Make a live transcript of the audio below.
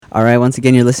All right, once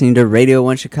again, you're listening to Radio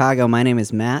 1 Chicago. My name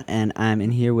is Matt, and I'm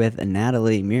in here with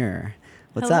Natalie Muir.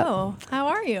 What's up? Hello. How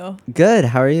are you? Good.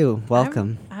 How are you?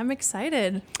 Welcome. I'm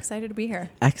excited. Excited to be here.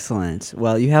 Excellent.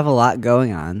 Well, you have a lot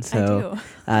going on, so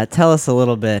tell us a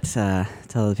little bit,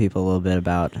 tell the people a little bit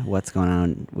about what's going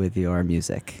on with your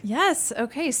music. Yes.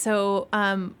 Okay. So,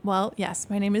 yes,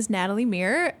 my name is Natalie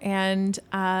Muir, and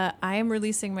I am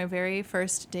releasing my very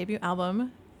first debut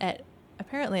album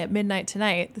apparently at midnight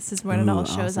tonight. This is when it all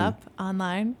shows up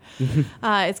online.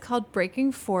 It's called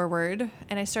Breaking Forward,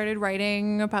 and I started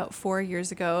writing about 4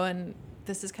 years ago, and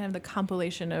this is kind of the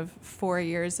compilation of 4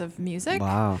 years of music.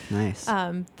 Wow, nice.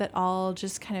 That all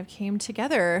just kind of came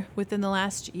together within the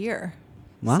last year.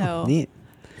 Wow, neat.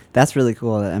 That's really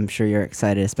cool. I'm sure you're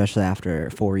excited, especially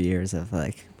after 4 years of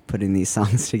putting these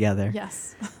songs together.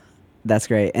 Yes. That's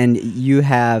great. And you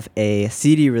have a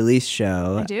CD release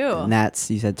show. I do. And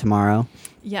that's, you said, tomorrow?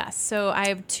 Yes. So I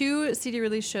have 2 CD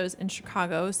release shows in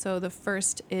Chicago. So the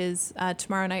first is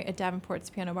tomorrow night at Davenport's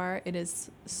Piano Bar. It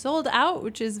is sold out,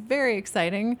 which is very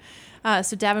exciting.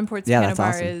 So Davenport's Piano Bar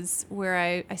awesome. Is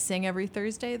where I sing every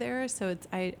Thursday there. So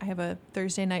I have a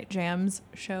Thursday night jams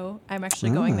show. I'm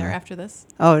actually going there after this.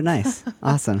 Oh, nice.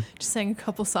 Awesome. Just sang a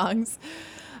couple songs.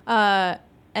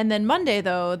 And then Monday,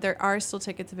 though, there are still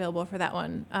tickets available for that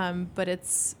one. But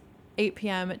it's 8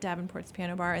 p.m. at Davenport's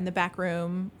Piano Bar in the back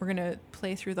room. We're going to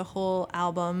play through the whole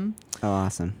album. Oh,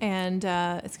 awesome. And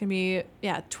it's going to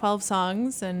be, 12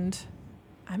 songs. And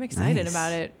I'm excited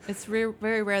about it. It's very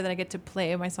rare that I get to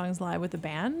play my songs live with a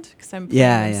band because I'm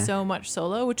playing so much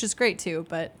solo, which is great, too.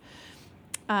 But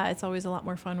it's always a lot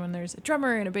more fun when there's a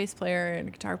drummer and a bass player and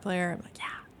a guitar player. I'm like, yeah.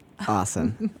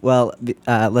 Awesome. Well,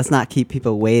 let's not keep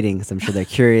people waiting because I'm sure they're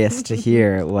curious to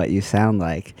hear what you sound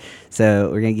like. So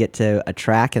we're going to get to a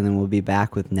track, and then we'll be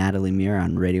back with Natalie Muir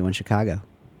on Radio 1 Chicago.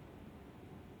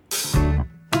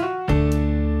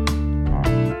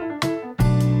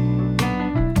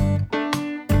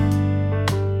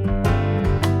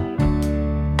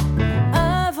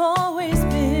 I've always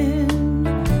been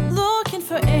looking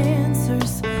for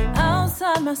answers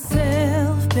outside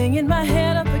myself, banging my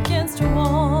head up against a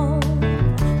wall,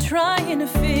 trying to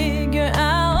figure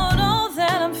out all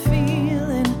that I'm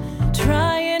feeling,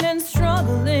 trying and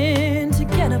struggling to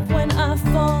get up when I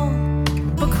fall.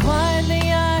 But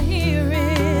quietly I hear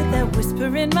it, that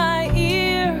whisper in my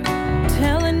ear,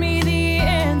 telling me the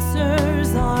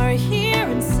answers are here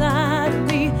inside of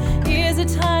me. Is it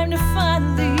time to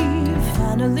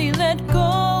finally let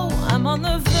go? I'm on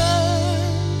the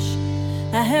verge,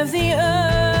 I have the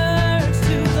urge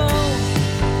to go,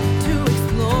 to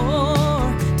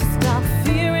explore, to stop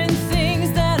fearing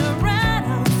things that are right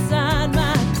outside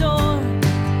my door.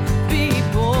 Be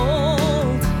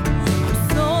bold, I'm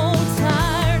so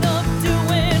tired of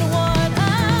doing what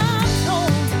I'm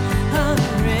told. I'm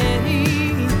ready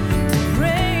to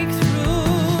break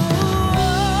through.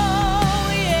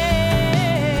 Oh yeah.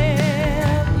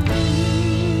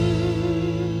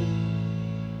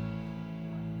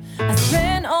 I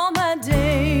spent all my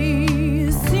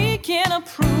days seeking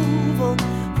approval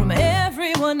from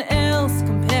everyone else,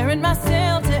 comparing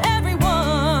myself to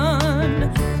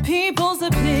everyone. People's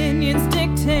opinions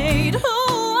dictate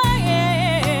who I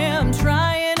am,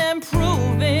 trying and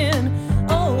proving.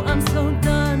 Oh, I'm so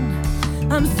done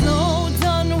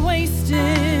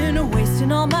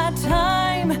wasting all my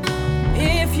time.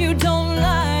 If you don't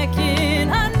like it,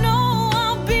 I know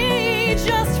I'll be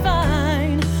just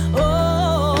fine.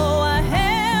 Oh, I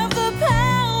have the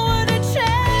power to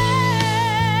change.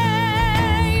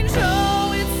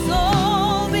 Oh, it's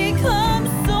all become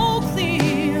so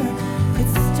clear. It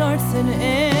starts and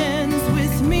ends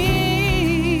with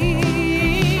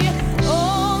me.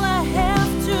 All I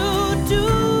have to do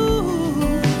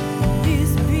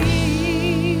is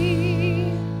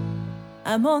be.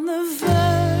 I'm on the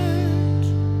verge,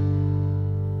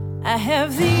 I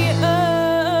have the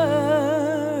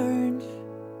urge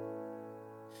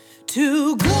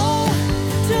to go,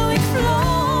 to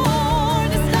explore,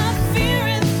 to stop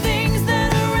fearing things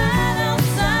that are right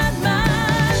outside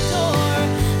my door.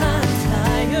 I'm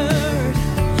tired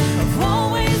of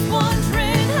always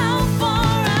wondering how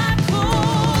far I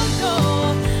could go.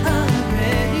 I'm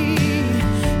ready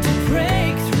to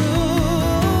break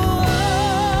through.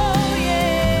 Oh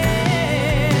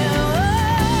yeah,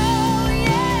 oh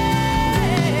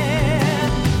yeah,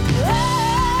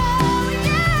 oh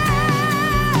yeah.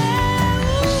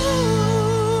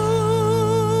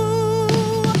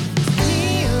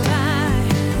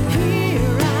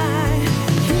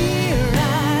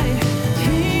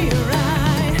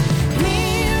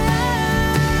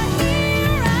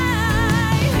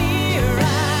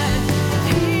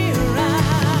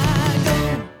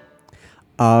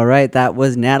 All right, that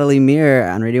was Natalie Meir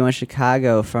on Radio 1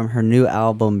 Chicago from her new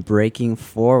album, Breaking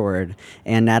Forward.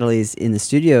 And Natalie's in the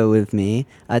studio with me.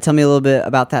 Tell me a little bit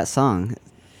about that song.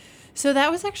 So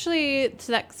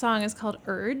that song is called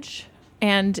Urge,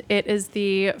 and it is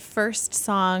the first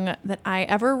song that I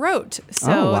ever wrote.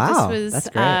 So wow. This was That's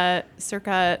great.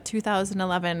 Circa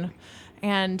 2011,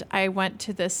 and I went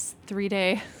to this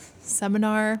 3-day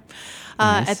seminar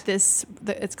Nice.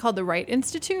 it's called the Wright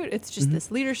Institute. It's just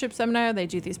this leadership seminar. They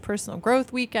do these personal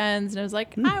growth weekends, and I was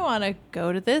like, I want to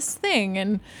go to this thing.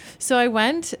 And so I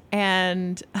went,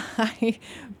 and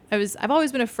I've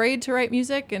always been afraid to write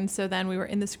music. And so then we were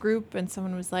in this group, and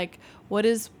someone was like, what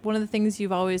is one of the things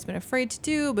you've always been afraid to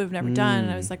do but have never done?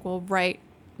 And I was like, well, write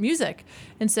music.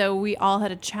 And so we all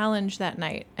had a challenge that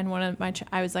night. And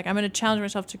I was like, I'm going to challenge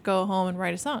myself to go home and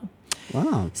write a song.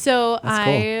 Wow. So That's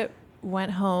cool.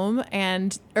 went home,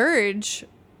 and Urge,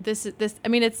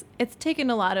 it's taken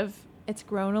a lot of, it's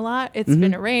grown a lot. It's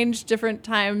been arranged different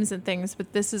times and things,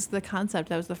 but this is the concept.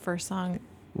 That was the first song.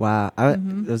 Wow. I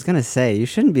was going to say, you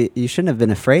shouldn't have been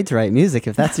afraid to write music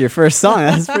if that's your first song.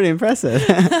 That's pretty impressive.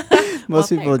 Most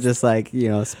people thanks.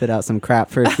 just spit out some crap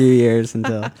for a few years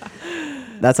until...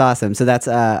 That's awesome. So that's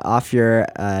off your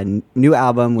new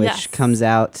album, which Yes. comes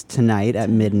out tonight at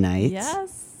midnight.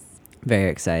 Yes. Very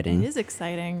It exciting. is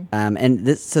exciting. And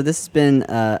this has been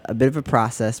a bit of a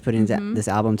process putting this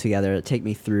album together. Take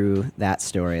me through that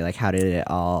story. Like, how did it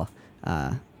all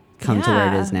come to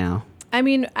where it is now? I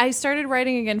mean, I started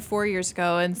writing again 4 years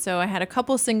ago, and so I had a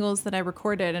couple singles that I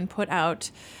recorded and put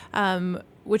out,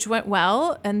 which went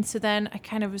well. And so then I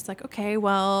kind of was like, okay,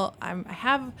 well, I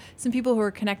have some people who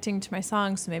are connecting to my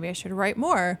songs, so maybe I should write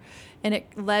more. And it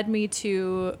led me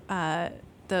to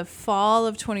the fall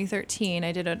of 2013.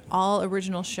 I did an all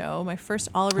original show, my first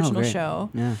all original great. show.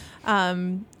 Yeah.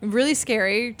 Really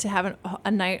scary to have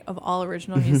a night of all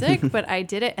original music, but I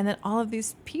did it. And then all of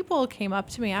these people came up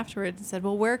to me afterwards and said,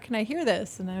 well, where can I hear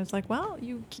this? And I was like, well,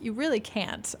 you really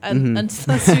can't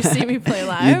unless you see me play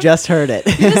live. You just heard it.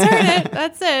 You just heard it.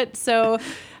 That's it. So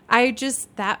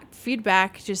that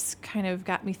feedback just kind of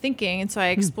got me thinking. And so I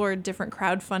explored different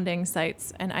crowdfunding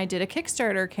sites, and I did a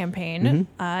Kickstarter campaign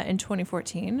in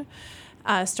 2014.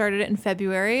 Started it in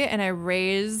February, and I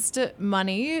raised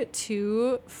money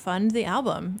to fund the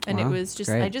album. And Wow, it was just,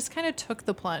 great. I just kind of took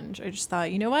the plunge. I just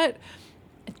thought, you know what?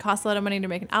 It costs a lot of money to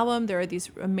make an album. There are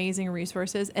these amazing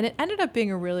resources, and it ended up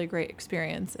being a really great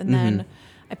experience. And then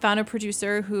I found a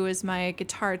producer who is my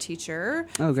guitar teacher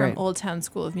Oh, great. from Old Town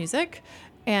School of Music.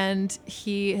 And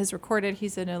he has recorded,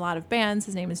 he's in a lot of bands.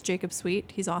 His name is Jacob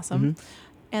Sweet. He's awesome.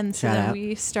 And so Shout then out.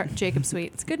 we start Jacob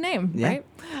Sweet. It's a good name, Yeah.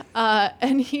 right?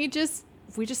 And we just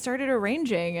started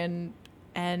arranging,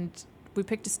 and we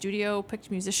picked a studio,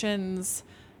 picked musicians,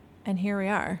 and here we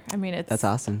are. I mean, That's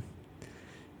awesome.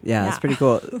 Yeah, that's Yeah. pretty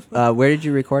cool. Where did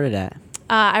you record it at?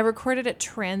 I recorded at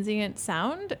Transient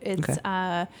Sound.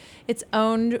 It's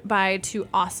owned by two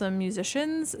awesome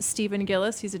musicians, Stephen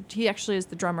Gillis. He actually is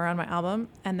the drummer on my album,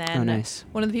 and then nice.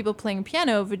 one of the people playing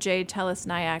piano, Vijay Telis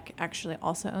Nayak, actually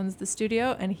also owns the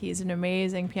studio, and he's an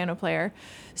amazing piano player.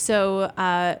 So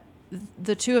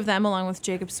the two of them, along with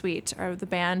Jacob Sweet, are the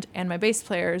band, and my bass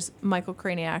player is Michael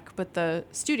Kraniak. But the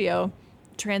studio,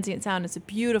 Transient Sound, is a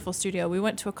beautiful studio. We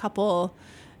went to a couple.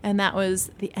 And that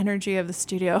was the energy of the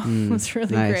studio. It was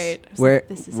really Nice. great. I was like,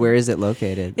 this is Where is it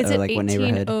located? It's Or at like what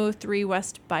neighborhood? 1803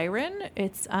 West Byron.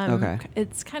 It's Okay.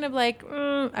 It's kind of like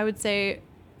I would say,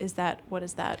 what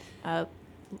is that?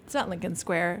 It's not Lincoln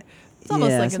Square. It's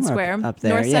almost Lincoln somewhere Square. up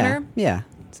there. North yeah. Center. Yeah,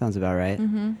 sounds about right.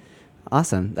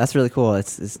 Awesome. That's really cool.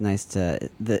 It's nice to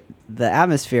the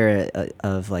atmosphere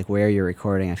of like where you're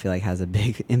recording. I feel like has a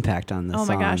big impact on the Oh songs.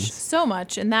 my gosh, so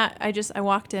much. And that I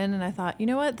walked in and I thought, you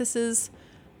know what, this is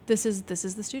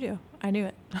the studio. I knew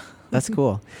it. That's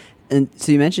cool. And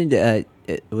so you mentioned it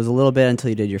was a little bit until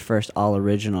you did your first all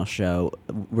original show.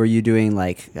 Were you doing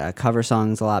like cover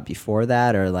songs a lot before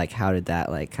that, or like how did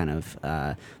that like kind of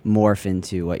morph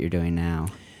into what you're doing now?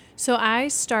 So I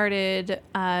started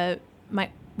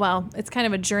it's kind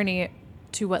of a journey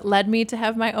to what led me to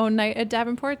have my own night at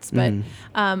Davenport's. But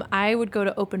I would go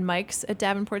to open mics at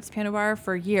Davenport's Piano Bar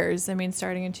for years. I mean,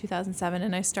 starting in 2007,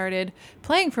 and I started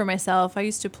playing for myself. I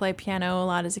used to play piano a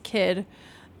lot as a kid,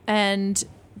 and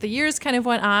the years kind of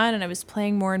went on, and I was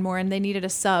playing more and more, and they needed a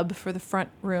sub for the front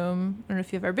room. I don't know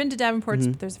if you've ever been to Davenport's,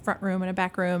 but there's a front room and a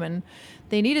back room, and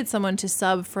they needed someone to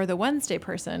sub for the Wednesday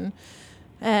person.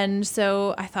 And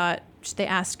so I thought, they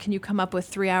asked, can you come up with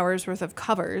 3 hours worth of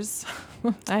covers?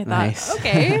 I thought, Nice.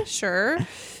 okay, sure.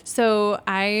 So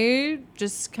I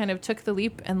just kind of took the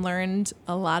leap and learned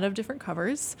a lot of different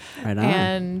covers. Right on.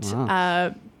 And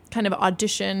Wow. kind of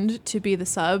auditioned to be the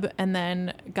sub and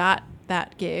then got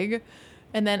that gig.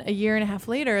 And then a year and a half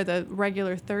later, the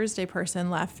regular Thursday person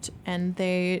left and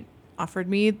they offered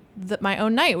me my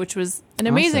own night, which was an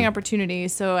amazing opportunity.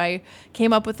 So I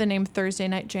came up with the name Thursday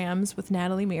Night Jams with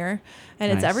Natalie Meir,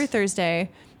 and it's every Thursday.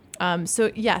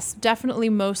 So yes, definitely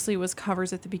mostly was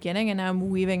covers at the beginning, and now I'm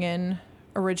weaving in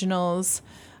originals.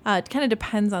 It kind of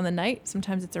depends on the night.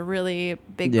 Sometimes it's a really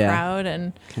big crowd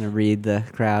and kind of read the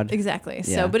crowd. Exactly.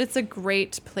 Yeah. So, but it's a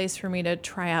great place for me to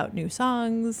try out new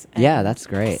songs. And yeah, that's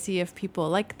great. See if people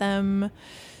like them.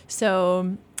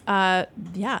 So, that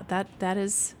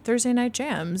is Thursday Night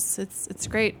Jams. It's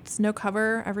great. It's no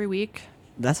cover every week.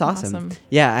 That's awesome.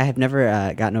 Yeah, I have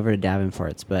never gotten over to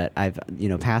Davenport's, but I've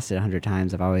passed it 100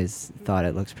 times. I've always thought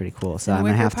it looks pretty cool. So I'm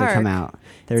gonna have to come out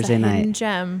Thursday it's a night. Hidden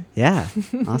gem. Yeah,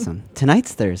 awesome.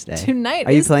 Tonight's Thursday. Tonight.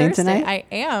 Are you playing Thursday. tonight?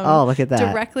 I am. Oh, look at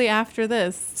that. Directly after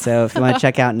this. So if you want to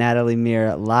check out Natalie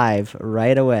Meir live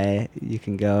right away, you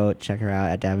can go check her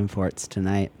out at Davenport's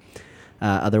tonight.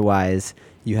 Otherwise,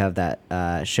 you have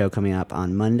that show coming up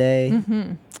on Monday.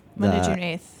 Mm-hmm. Monday, June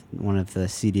 8th. One of the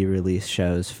CD release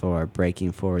shows for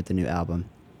Breaking Forward, the new album.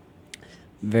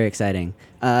 Very exciting.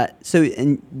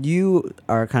 And you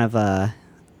are kind of a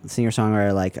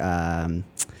singer-songwriter, like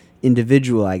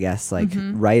individual, I guess, like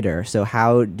writer. So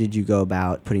how did you go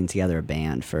about putting together a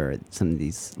band for some of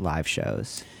these live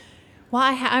shows? Well,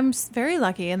 I'm very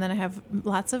lucky, and then I have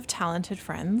lots of talented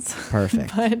friends.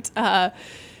 Perfect.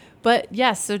 But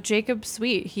yes, so Jacob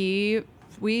Sweet,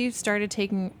 I started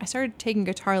taking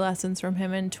guitar lessons from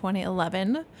him in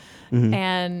 2011,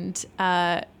 and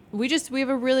we have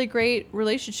a really great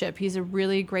relationship. He's a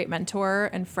really great mentor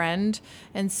and friend.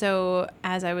 And so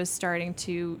as I was starting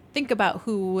to think about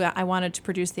who I wanted to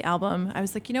produce the album, I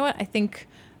was like, you know what? I think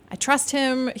I trust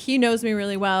him. He knows me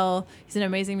really well. He's an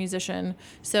amazing musician.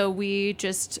 So we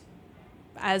just,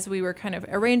 as we were kind of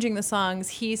arranging the songs,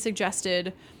 he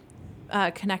suggested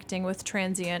connecting with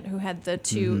Transient, who had the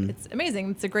two. It's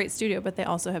amazing. It's a great studio, but they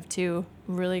also have two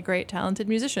really great, talented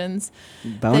musicians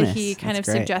that he kind of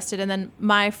suggested. And then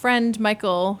my friend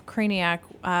Michael Kraniak,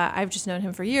 I've just known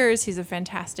him for years. He's a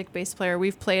fantastic bass player.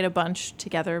 We've played a bunch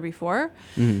together before.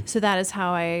 So that is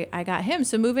how I got him.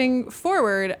 So moving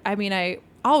forward, I mean, I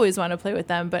always want to play with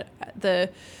them, but the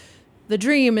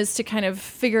dream is to kind of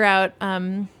figure out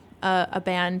a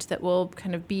band that will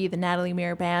kind of be the Natalie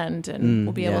Meir band, and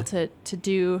we'll be able to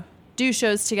do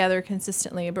shows together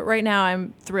consistently. But right now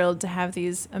I'm thrilled to have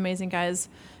these amazing guys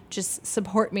just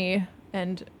support me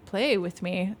and play with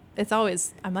me. It's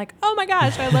always, I'm like, oh my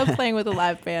gosh, I love playing with a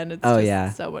live band.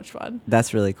 It's so much fun.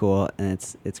 That's really cool, and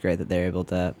it's great that they're able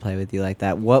to play with you like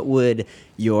that. What would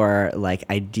your like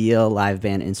ideal live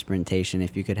band instrumentation,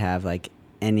 if you could have like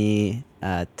any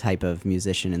type of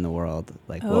musician in the world,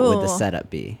 like what would the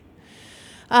setup be?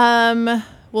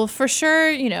 Well, for sure,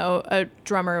 a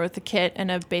drummer with a kit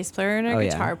and a bass player and a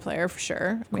guitar player, for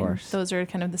sure. I mean, those are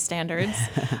kind of the standards.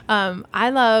 I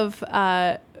love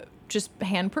just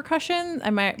hand percussion.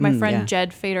 My friend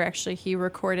Jed Fader, actually, he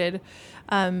recorded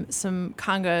some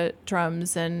conga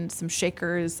drums and some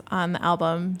shakers on the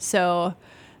album. So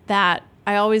that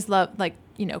I always love, like,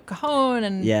 cajon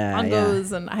and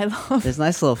bongos, and I love. There's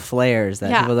nice little flares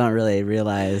that people don't really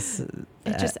realize.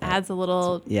 It just adds a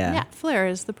little. Flair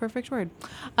is the perfect word.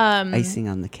 Icing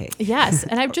on the cake. Yes,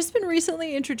 and I've just been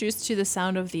recently introduced to the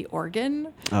sound of the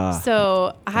organ. There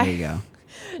you go.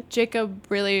 Jacob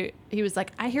he was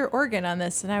like, I hear organ on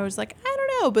this, and I was like, I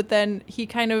don't know, but then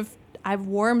I've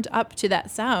warmed up to that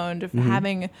sound of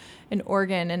having an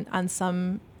organ and on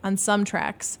some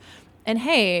tracks. And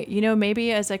hey,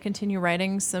 maybe as I continue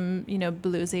writing some,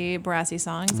 bluesy, brassy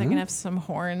songs, I can have some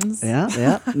horns.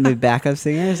 Yeah. The backup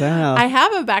singers? I don't know. I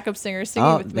have a backup singer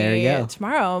singing with there me you go.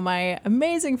 Tomorrow. My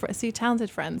amazing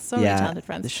talented friends. So many talented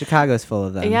friends. Chicago's full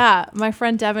of them. Yeah. My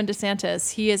friend Devin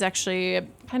DeSantis, he is actually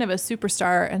kind of a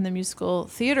superstar in the musical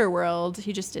theater world.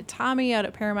 He just did Tommy out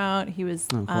at Paramount. He was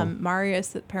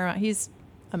Marius at Paramount. He's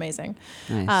amazing.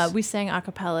 Nice. We sang a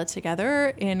cappella together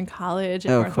in college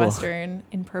at Northwestern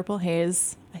in Purple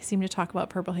Haze. I seem to talk about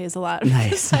Purple Haze a lot.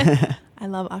 Nice. I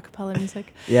love a cappella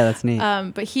music. Yeah, that's neat.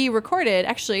 But he recorded,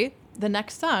 actually, the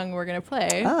next song we're going to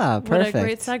play. Perfect. What a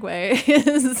great segue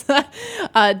is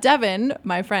Devin,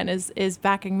 my friend, is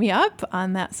backing me up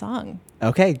on that song.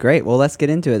 Okay, great. Well, let's get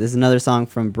into it. This is another song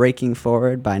from Breaking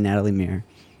Forward by Natalie Meir.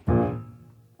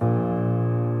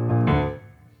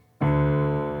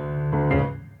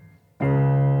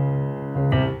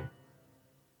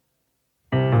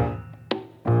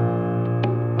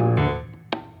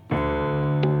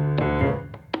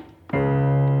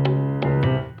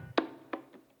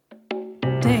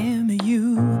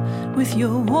 With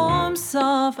your warm,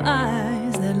 soft soft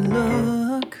eyes that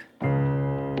look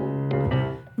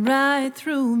right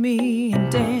through me, and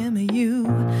damn you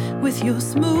with your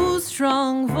smooth,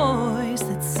 strong voice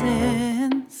that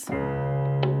sends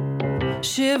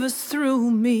shivers through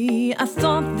me. I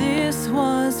thought this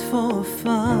was for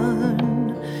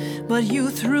fun, but you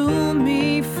threw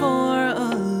me for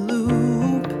a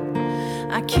loop.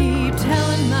 I keep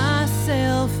telling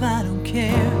myself I don't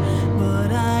care,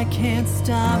 but I can't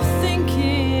stop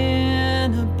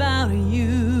thinking about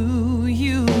you.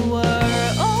 You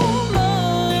were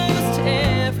almost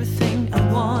everything I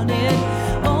wanted,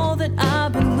 all that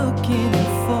I've been looking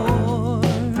for.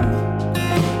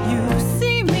 You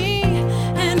see me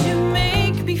and you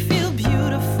make me feel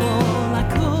beautiful. I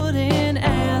couldn't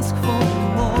ask for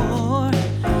more,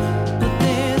 but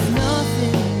there's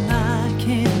nothing I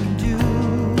can do,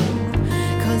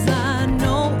 'cause I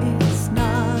know it's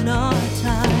not our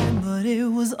time, but it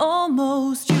was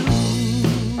almost you.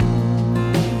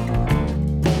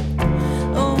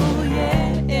 Oh yeah.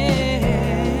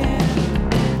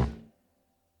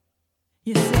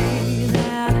 You say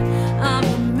that I'm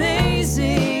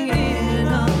amazing in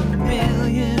a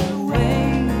million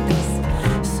ways.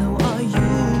 So are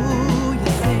you.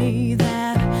 You say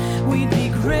that we'd be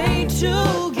great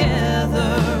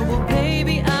together. Well,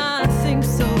 baby, I think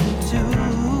so too.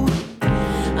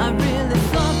 I really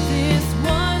thought this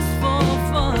was for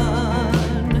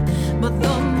fun, but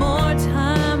the more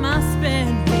time I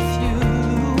spend with you,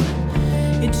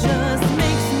 it just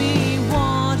makes me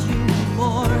want you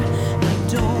more.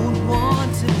 I don't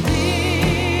want to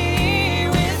be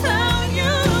without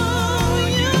you.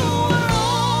 You were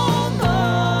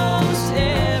almost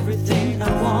everything I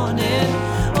wanted,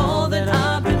 all that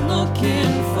I've been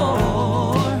looking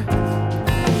for.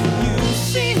 You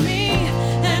see me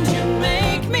and you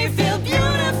make me feel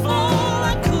beautiful.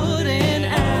 I couldn't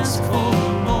ask for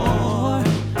more,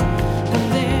 but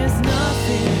there's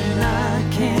nothing I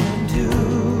can do,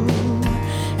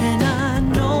 and I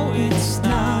know it's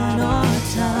not our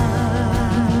time.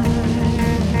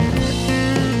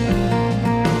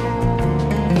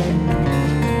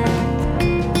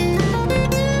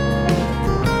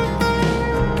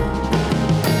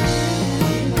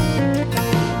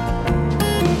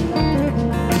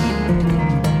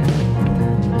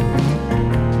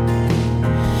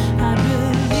 I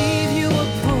believe you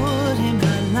were put in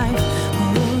my life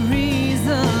for a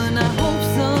reason. I hope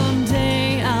someday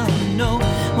I'll know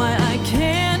why I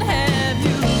can't have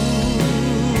you.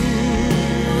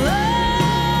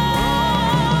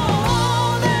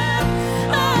 All that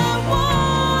I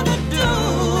wanna do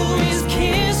is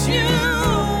kiss you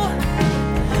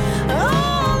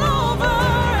all over,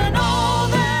 and all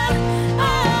that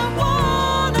I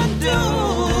wanna do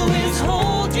is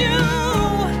hold you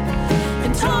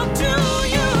and talk to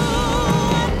you.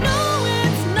 I know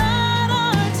it's not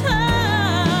our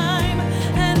time,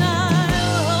 and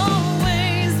I'll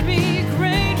always be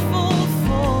grateful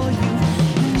for you.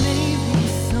 Maybe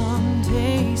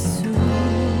someday soon,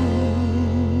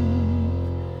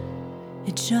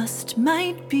 it just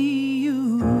might be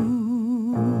you.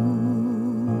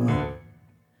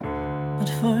 But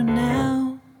for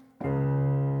now,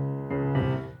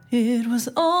 it was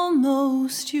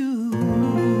almost you.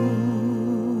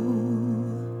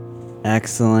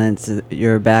 Excellent.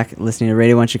 You're back listening to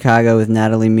Radio 1 Chicago with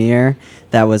Natalie Meir.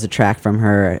 That was a track from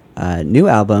her new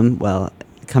album. Well,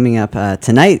 coming up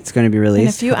tonight, it's going to be In a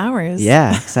released. few hours.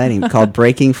 Yeah, exciting. Called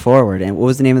Breaking Forward. And what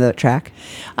was the name of that track?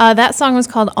 That song was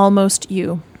called Almost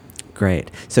You.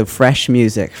 Great. So fresh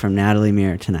music from Natalie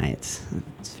Meir tonight.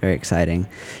 It's very exciting.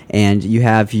 And you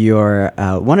have your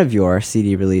one of your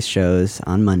CD release shows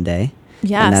on Monday.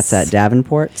 Yes. And that's at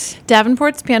Davenport's.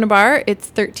 Davenport's Piano Bar. It's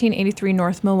 1383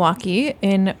 North Milwaukee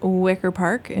in Wicker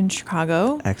Park in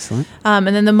Chicago. Excellent. And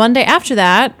then the Monday after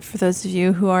that, for those of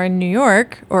you who are in New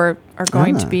York or are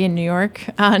going to be in New York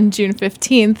on June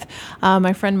 15th,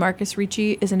 my friend Marcus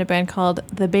Ricci is in a band called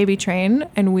The Baby Train,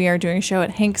 and we are doing a show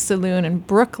at Hank's Saloon in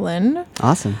Brooklyn.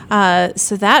 Awesome.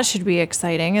 So that should be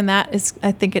exciting. And that is,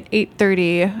 I think, at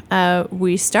 8:30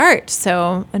 we start.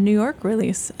 So a New York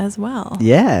release as well.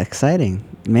 Yeah, exciting.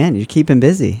 Man, you're keeping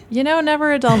busy. You know,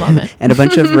 never a dull moment. And a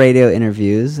bunch of radio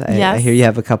interviews. I Yes. hear you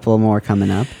have a couple more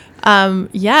coming up.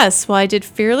 Yes. Well, I did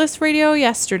Fearless Radio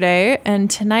yesterday,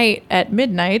 and tonight at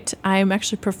midnight, I'm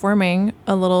actually performing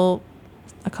a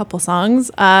couple songs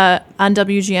on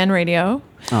WGN Radio.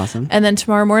 Awesome. And then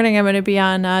tomorrow morning, I'm going to be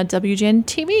on WGN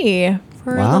TV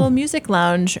for a Wow. little music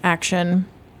lounge action.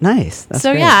 Nice. That's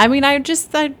So great. yeah, I mean,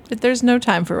 there's no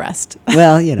time for rest.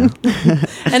 Well, you know,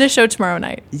 And a show tomorrow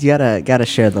night. you gotta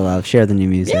share the love, share the new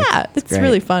music. Yeah, it's great.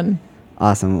 really fun.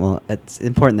 Awesome. Well, it's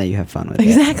important that you have fun with it.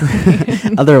 Exactly.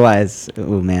 Otherwise,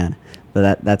 oh man,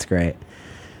 but that's great.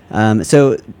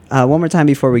 So one more time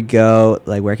before we go,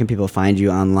 like where can people find you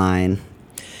online?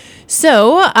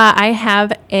 So I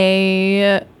have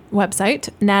a website,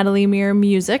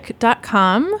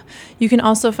 nataliemearmusic.com. You can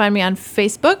also find me on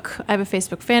Facebook. I have a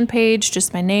Facebook fan page,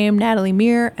 just my name, Natalie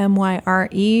Mear, Myre.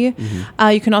 You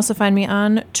can also find me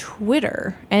on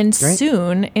Twitter and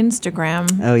soon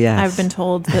Instagram. Oh, yes. I've been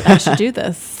told that I should do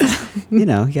this. You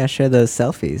gotta share those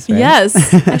selfies, right?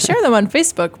 Yes. I share them on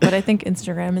Facebook, but I think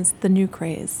Instagram is the new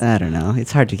craze. I don't know.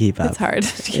 It's hard to keep up. It's hard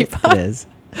to keep up. It is.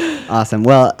 Awesome.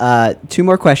 Well, 2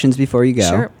 more questions before you go.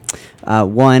 Sure.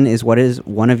 One is, what is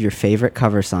one of your favorite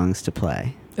cover songs to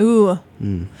play? Ooh.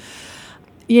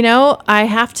 I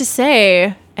have to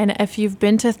say, and if you've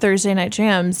been to Thursday Night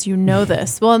Jams, you know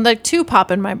this. Well, and like 2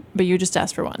 pop in my, but you just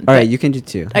asked for one. All right, you can do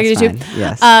 2. I can do 2.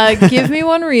 Yes. Give Me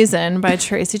One Reason by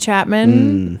Tracy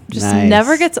Chapman. Just nice.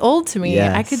 never gets old to me.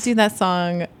 Yes. I could do that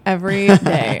song every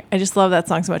day. I just love that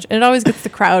song so much. And it always gets the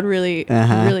crowd really,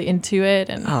 really into it.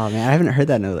 And oh man, I haven't heard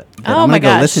that note. Oh I'm my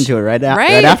gonna gosh. go listen to it right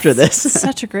after this. It's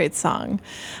such a great song.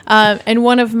 And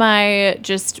one of my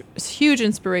just huge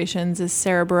inspirations is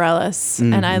Sarah Bareilles.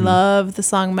 And I love the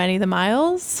song Many the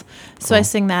Miles. So I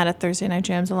sing that at Thursday Night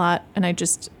Jams a lot. And I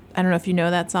don't know if you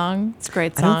know that song. It's a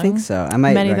great song. I don't think so. I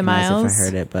might Many the recognize Miles. if I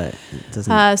heard it, but it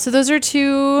doesn't. So those are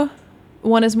 2.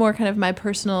 One is more kind of my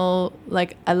personal,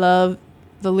 like I love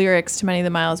the lyrics to Many the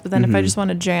Miles. But then if I just want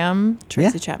to jam,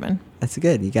 Tracy Chapman. That's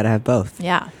good. You got to have both.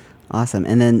 Yeah. Awesome.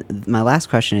 And then my last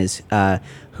question is,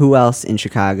 who else in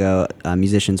Chicago,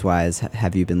 musicians-wise,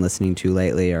 have you been listening to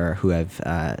lately, or who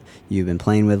have you been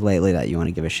playing with lately that you want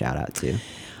to give a shout-out to?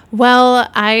 Well,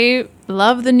 I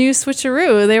love the new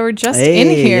Switcheroo. They were just in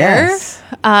here. Yes.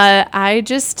 I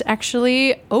just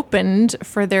actually opened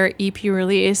for their EP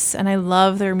release, and I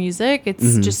love their music.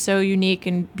 It's just so unique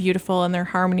and beautiful, and their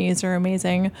harmonies are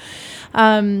amazing.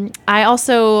 I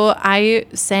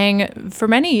sang for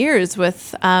many years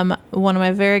with one of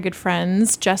my very good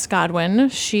friends, Jess Godwin.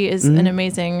 She is an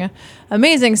amazing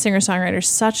singer-songwriter,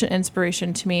 such an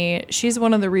inspiration to me. She's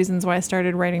one of the reasons why I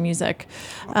started writing music.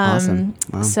 Awesome.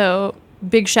 Wow. So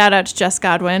big shout out to Jess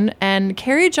Godwin. And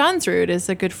Carrie Johnsrud is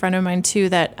a good friend of mine too,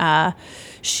 that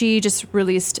she just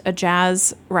released a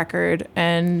jazz record,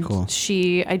 and cool.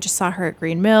 I just saw her at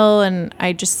Green Mill, and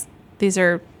these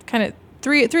are kind of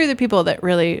three of the people that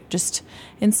really just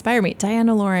inspire me.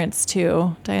 Diana Lawrence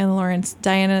too.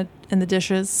 Diana and the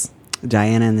Dishes.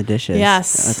 Diana and the Dishes.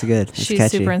 Yes. That's good. That's She's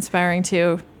catchy. super inspiring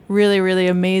too. Really, really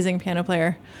amazing piano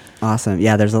player. Awesome.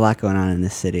 Yeah, there's a lot going on in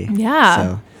this city. Yeah.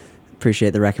 So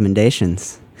appreciate the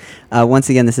recommendations. Once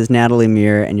again, this is Natalie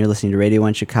Mear, and you're listening to Radio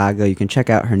 1 Chicago. You can check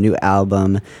out her new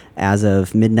album as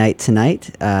of midnight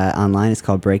tonight online. It's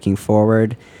called Breaking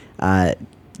Forward.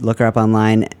 Look her up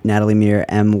online, Natalie Mear,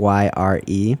 Myre.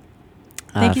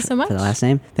 Thank you so much. For the last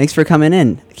name. Thanks for coming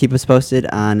in. Keep us posted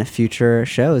on future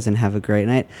shows, and have a great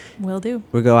night. Will do.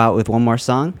 We'll go out with one more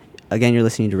song. Again, you're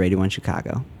listening to Radio 1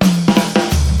 Chicago.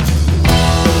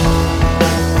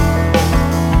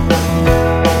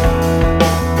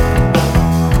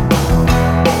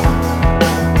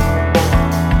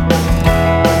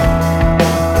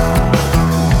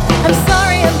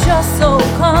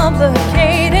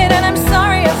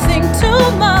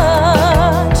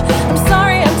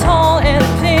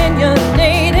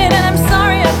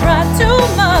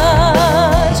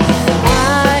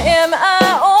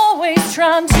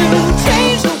 Trying to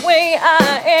change the way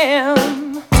I am.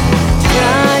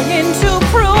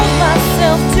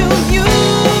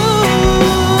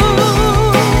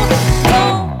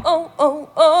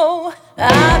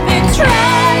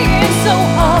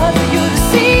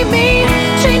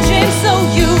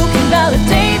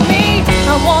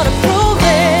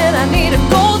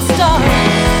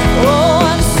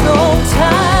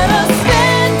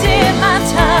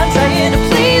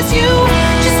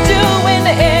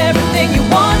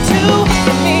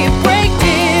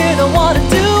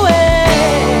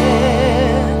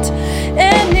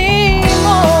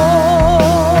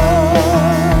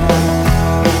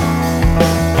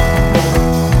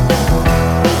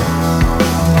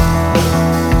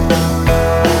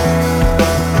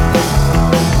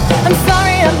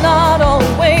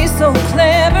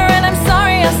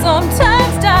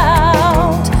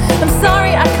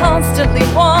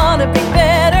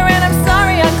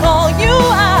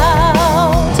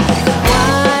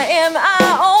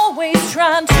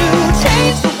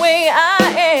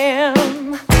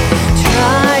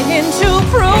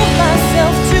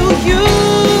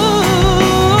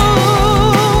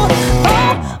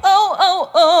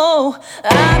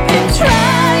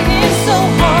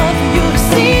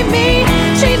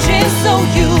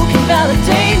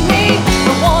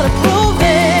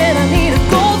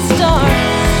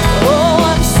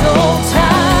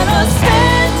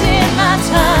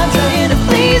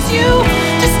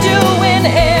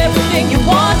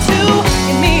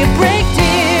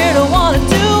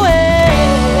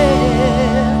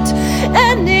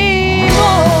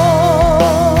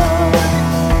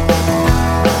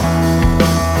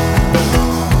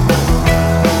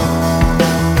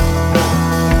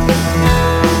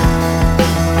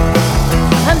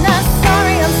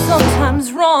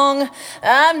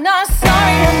 I'm not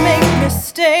sorry I make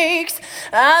mistakes.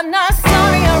 I'm not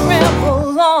sorry I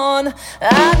ramble on.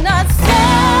 I'm not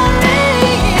sorry.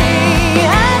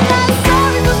 I'm not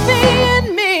sorry for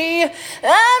being me.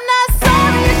 I'm not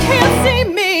sorry you can't see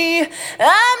me.